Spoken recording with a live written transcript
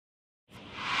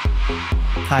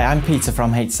Hi, I'm Peter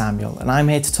from H.Samuel and I'm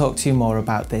here to talk to you more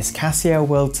about this Casio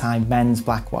World Time men's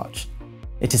black watch.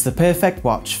 It is the perfect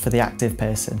watch for the active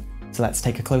person, so let's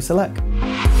take a closer look.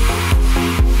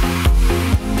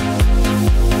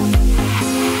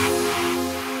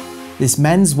 This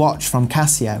men's watch from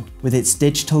Casio, with its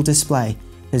digital display,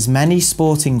 has many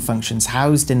sporting functions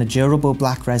housed in a durable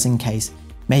black resin case,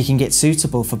 making it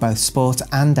suitable for both sport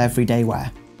and everyday wear.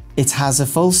 It has a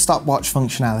full stopwatch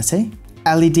functionality,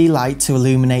 LED light to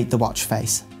illuminate the watch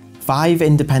face, 5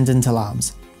 independent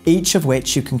alarms, each of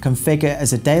which you can configure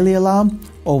as a daily alarm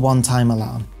or one-time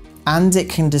alarm, and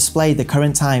it can display the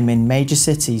current time in major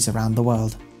cities around the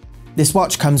world. This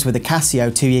watch comes with a Casio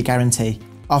 2-year guarantee,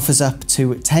 offers up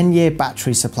to 10-year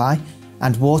battery supply,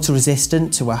 and water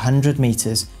resistant to 100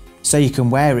 meters, so you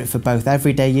can wear it for both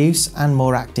everyday use and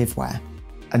more active wear.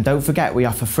 And don't forget, we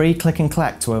offer free click and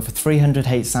collect to over 300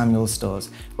 H.Samuel stores,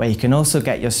 where you can also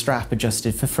get your strap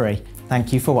adjusted for free.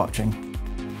 Thank you for watching.